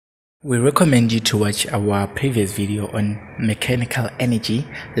We recommend you to watch our previous video on mechanical energy,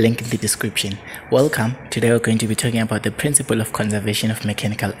 link in the description. Welcome. Today we're going to be talking about the principle of conservation of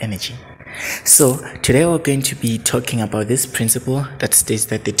mechanical energy. So today we're going to be talking about this principle that states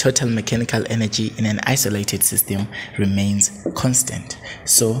that the total mechanical energy in an isolated system remains constant.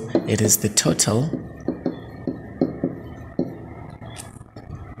 So it is the total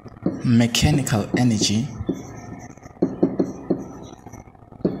mechanical energy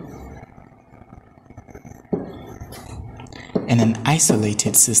in an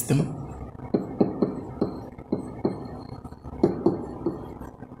isolated system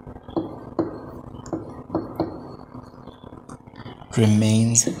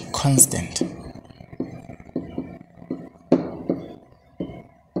remains constant.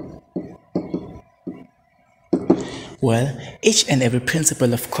 Well, each and every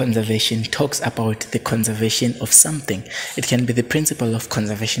principle of conservation talks about the conservation of something. It can be the principle of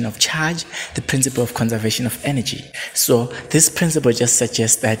conservation of charge, the principle of conservation of energy. So this principle just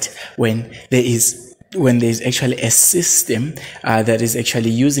suggests that when there is actually a system that is actually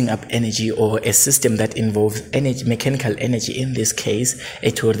using up energy, or a system that involves energy, mechanical energy in this case,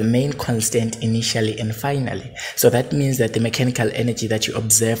 it will remain constant initially and finally. So that means that the mechanical energy that you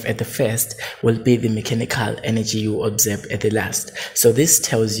observe at the first will be the mechanical energy you observe at the last. So this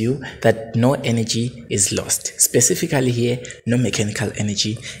tells you that no energy is lost. Specifically here, no mechanical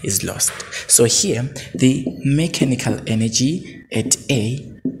energy is lost. So here, the mechanical energy at A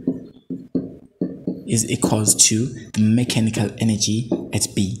is equals to the mechanical energy at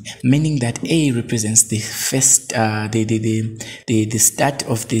B, meaning that A represents the first the start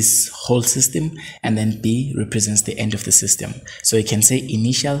of this whole system, and then B represents the end of the system. So you can say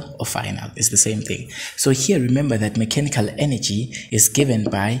initial or final, it's the same thing. So here remember that mechanical energy is given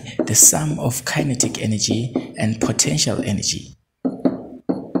by the sum of kinetic energy and potential energy.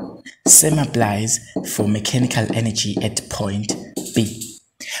 Same applies for mechanical energy at point B.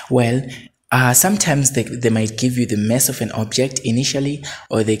 Well, sometimes they might give you the mass of an object initially,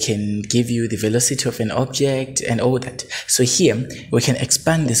 or they can give you the velocity of an object and all that. So here we can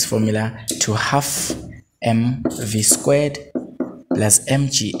expand this formula to half mv squared plus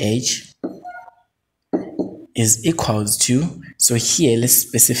mgh is equals to, so here let's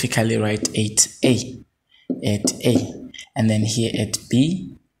specifically write at A, and then here at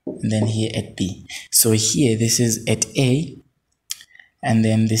B, and then here at B. So here this is at A, and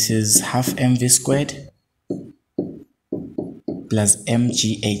then this is half mv squared plus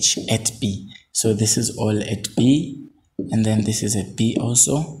mgh at B. So this is all at B, and then this is at B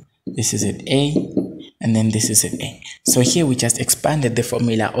also, this is at A, and then this is at A. So here we just expanded the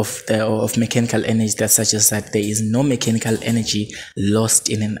formula of mechanical energy that suggests that there is no mechanical energy lost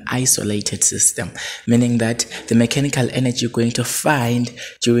in an isolated system, meaning that the mechanical energy you're going to find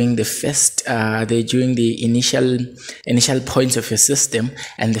during the first during the initial points of your system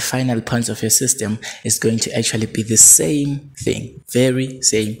and the final points of your system is going to actually be the same thing, very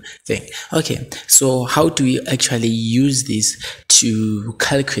same thing. Okay, so how do we actually use this to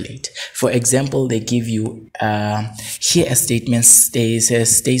calculate? For example, they give you here a statement states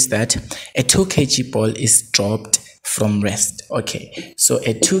that a 2 kg ball is dropped from rest. Okay, so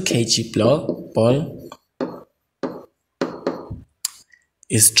a 2 kg ball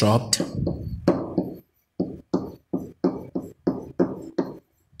is dropped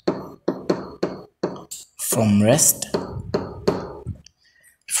from rest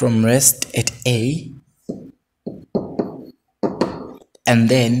at A, and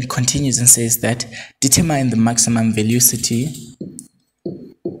then continues and says that determine the maximum velocity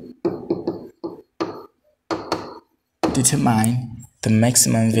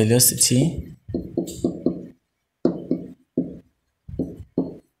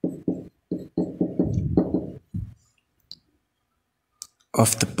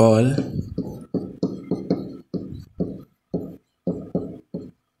of the ball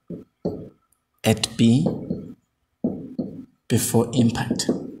at B before impact.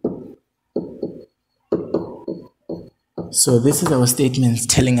 So this is our statement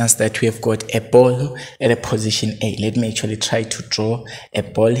telling us that we have got a ball at a position A. Let me actually try to draw a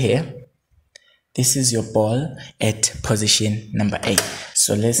ball here. This is your ball at position number A.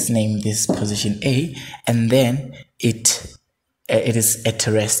 So let's name this position A, and then it is at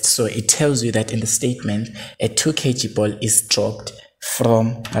rest. So it tells you that in the statement a 2 kg ball is dropped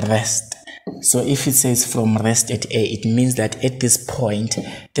from rest. So if it says from rest at A, it means that at this point,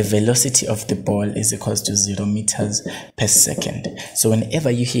 the velocity of the ball is equals to 0 meters per second. So whenever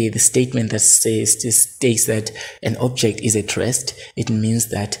you hear the statement that states that an object is at rest, it means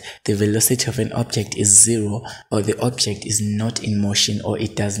that the velocity of an object is 0, or the object is not in motion, or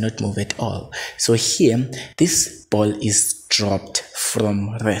it does not move at all. So here, this ball is dropped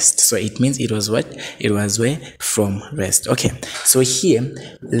from rest. So it means it was what? It was where? From rest. Okay, so here,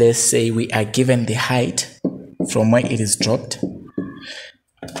 let's say we are given the height from where it is dropped.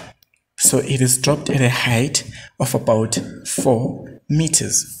 So it is dropped at a height of about 4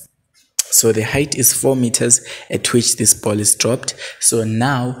 meters. So the height is 4 meters at which this ball is dropped. So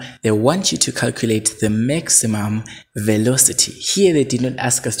now they want you to calculate the maximum velocity. Here they did not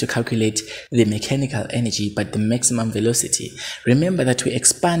ask us to calculate the mechanical energy, but the maximum velocity. Remember that we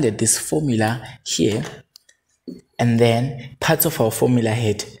expanded this formula here, and then parts of our formula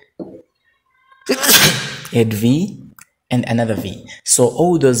had V and another V. So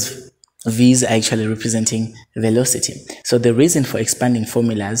all those V's are actually representing velocity. So the reason for expanding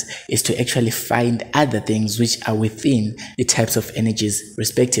formulas is to actually find other things which are within the types of energies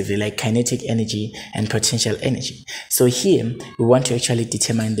respectively, like kinetic energy and potential energy. So here we want to actually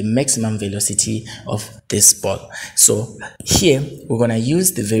determine the maximum velocity of this ball. So here we're going to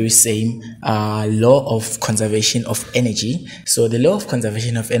use the very same law of conservation of energy. So the law of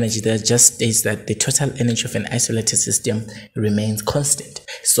conservation of energy that just states that the total energy of an isolated system remains constant.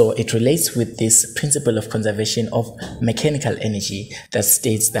 So it relates with this principle of conservation of mechanical energy that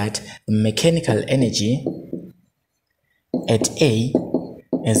states that mechanical energy at A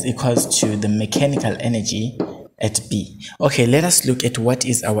is equals to the mechanical energy at B. Okay, let us look at what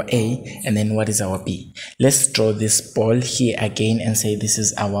is our A and then what is our B. Let's draw this ball here again and say this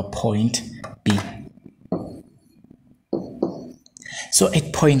is our point B. So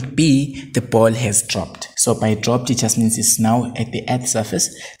at point B, the ball has dropped. So by dropped, it just means it's now at the earth surface.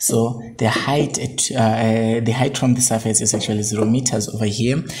 So the height from the surface is actually 0 meters over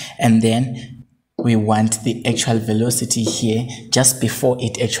here, and then we want the actual velocity here just before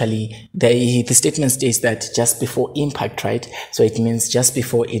it actually, the statement states that just before impact, right? So it means just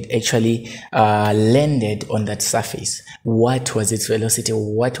before it actually landed on that surface. What was its velocity?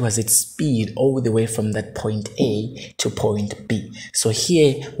 What was its speed all the way from that point A to point B? So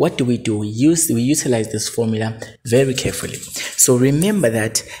here, what do? We utilize this formula very carefully. So remember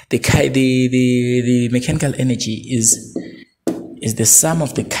that the mechanical energy is the sum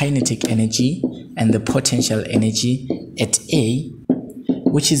of the kinetic energy and the potential energy at A,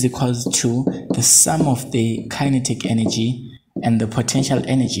 which is equal to the sum of the kinetic energy and the potential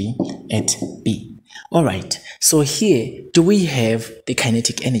energy at B. All right, so here, do we have the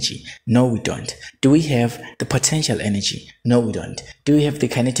kinetic energy? No, we don't. Do we have the potential energy? No, we don't. Do we have the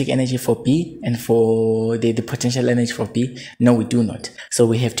kinetic energy for B and for the potential energy for B? No, we do not. So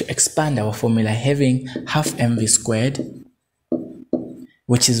we have to expand our formula, having half mv squared,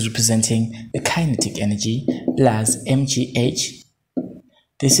 which is representing the kinetic energy, plus mgh.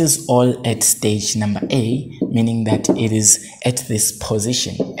 This is all at stage number A, meaning that it is at this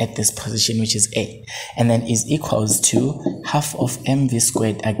position, which is A, and then is equals to half of mv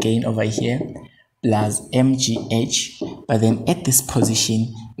squared again over here, plus mgh, but then at this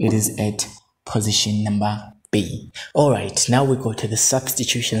position, it is at position number B. All right, now we go to the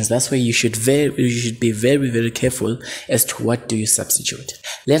substitutions. That's where you should be very careful as to what do you substitute.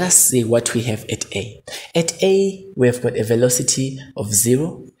 Let us see what we have at A. At A, we have got a velocity of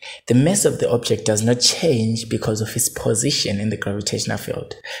 0. The mass of the object does not change because of its position in the gravitational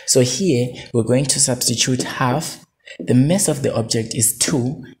field. So here, we're going to substitute half. The mass of the object is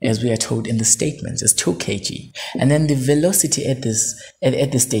 2, as we are told in the statements, is 2 kg. And then the velocity at this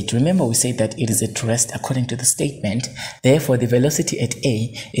state, remember we said that it is at rest according to the statement. Therefore, the velocity at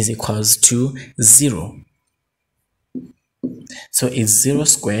A is equals to 0. So it's 0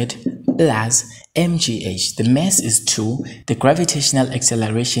 squared plus mgh. The mass is 2. The gravitational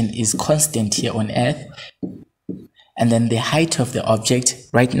acceleration is constant here on Earth. And then the height of the object,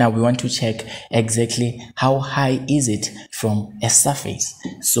 right now we want to check exactly how high is it from a surface.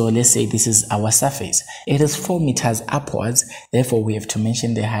 So let's say this is our surface. It is 4 meters upwards, therefore we have to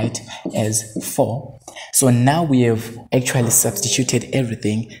mention the height as 4. So now we have actually substituted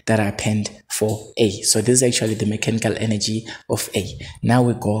everything that happened for A. So this is actually the mechanical energy of A. Now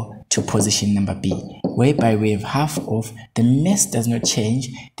we go to position number B, whereby we have half of the mass does not change,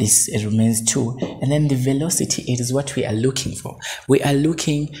 this remains 2, and then the velocity, it is what we are looking for. We are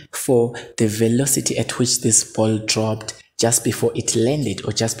looking for the velocity at which this ball dropped just before it landed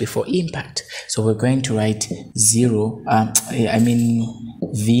or just before impact. So we're going to write 0,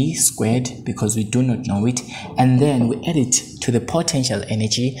 v squared, because we do not know it, and then we add it to the potential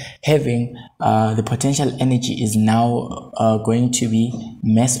energy, having the potential energy is now going to be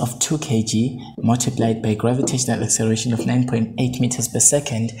mass of 2 kg multiplied by gravitational acceleration of 9.8 meters per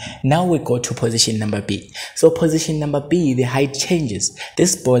second. Now we go to position number B. So position number B, the height changes.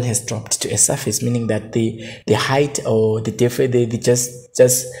 This ball has dropped to a surface, meaning that the height, or the just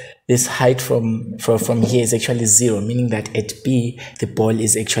this height from here is actually 0, meaning that at B the ball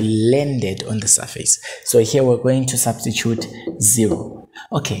is actually landed on the surface. So here we're going to substitute 0.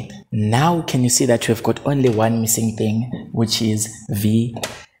 Okay, now can you see that we've got only one missing thing, which is v.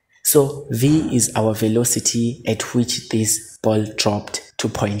 So v is our velocity at which this ball dropped to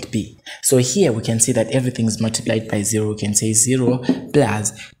point B. So here we can see that everything is multiplied by 0. We can say 0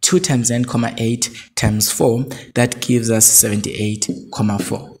 plus 2 times 9,8 times 4, that gives us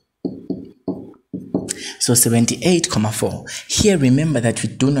 78,4. So 78,4. Here remember that we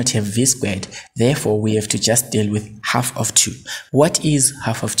do not have v squared, therefore we have to just deal with half of 2. What is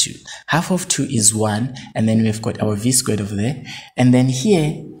half of 2? Half of 2 is 1, and then we've got our v squared over there, and then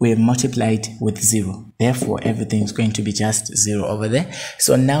here we have multiplied with 0. Therefore everything is going to be just 0 over there.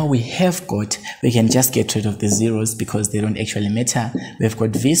 So now we can just get rid of the zeros because they don't actually matter. We've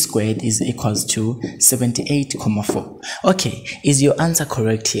got v squared is equals to 78,4. Okay, is your answer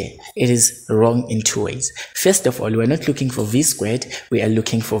correct here? It is wrong in 2 ways. First of all, we're not looking for v squared, we are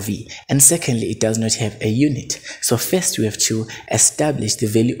looking for v. And secondly, it does not have a unit. So first we have to establish the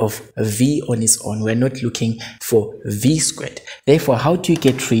value of v on its own. We're not looking for v squared. Therefore, how do you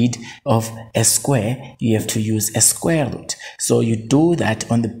get rid of a square? You have to use a square root. So you do that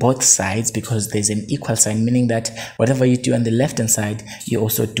on the both sides because there's an equal sign, meaning that whatever you do on the left hand side, you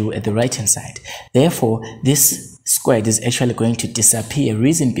also do at the right hand side. Therefore, this squared is actually going to disappear.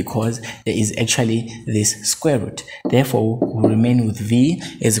 Reason because there is actually this square root. Therefore, we remain with v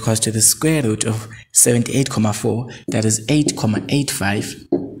is equals to the square root of 78,4, that is 8,85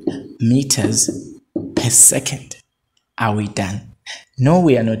 meters per second. Are we done? No,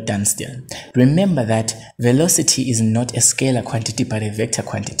 we are not done still. Remember that velocity is not a scalar quantity but a vector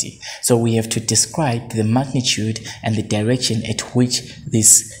quantity. So we have to describe the magnitude and the direction at which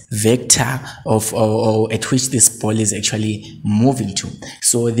this vector or at which this ball is actually moving to.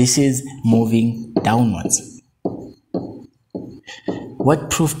 So this is moving downwards.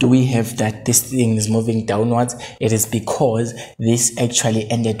 What proof do we have that this thing is moving downwards? It is because this actually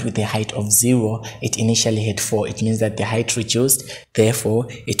ended with a height of 0. It initially had 4. It means that the height reduced, therefore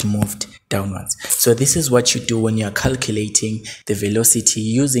it moved downwards. So this is what you do when you are calculating the velocity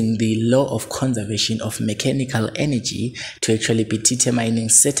using the law of conservation of mechanical energy to actually be determining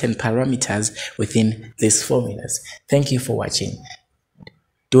certain parameters within these formulas. Thank you for watching.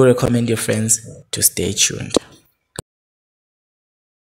 Do recommend your friends to stay tuned.